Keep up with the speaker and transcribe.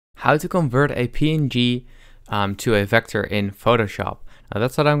how to convert a PNG to a vector in Photoshop. Now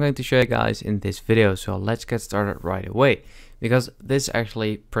that's what I'm going to show you guys in this video, so let's get started right away, because this is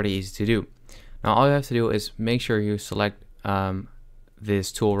actually pretty easy to do. Now all you have to do is make sure you select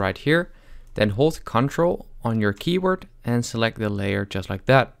this tool right here, then hold Ctrl on your keyboard and select the layer just like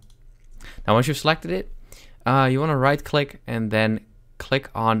that. Now once you've selected it, you want to right click and then click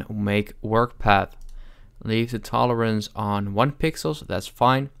on make work path. Leave the tolerance on 1 pixel, so that's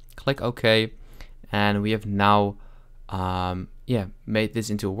fine. Click OK, and we have now made this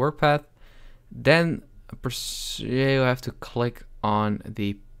into a work path. Then you have to click on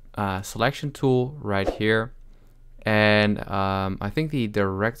the selection tool right here, and I think the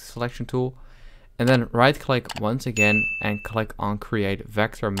direct selection tool, and then right click once again and click on create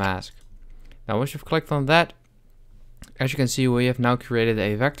vector mask. Now once you've clicked on that, as you can see, we have now created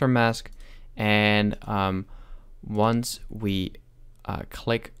a vector mask, and once we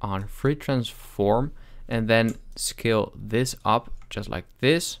click on free transform and then scale this up just like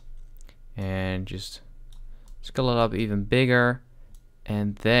this, and just scale it up even bigger,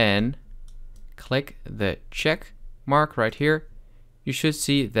 and then click the check mark right here, you should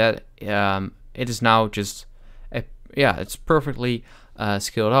see that it is now just it's perfectly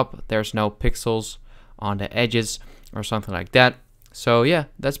scaled up. There's no pixels on the edges or something like that. So yeah,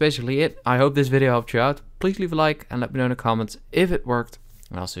 that's basically it. I hope this video helped you out. Please leave a like and let me know in the comments if it worked,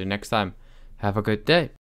 and I'll see you next time. Have a good day.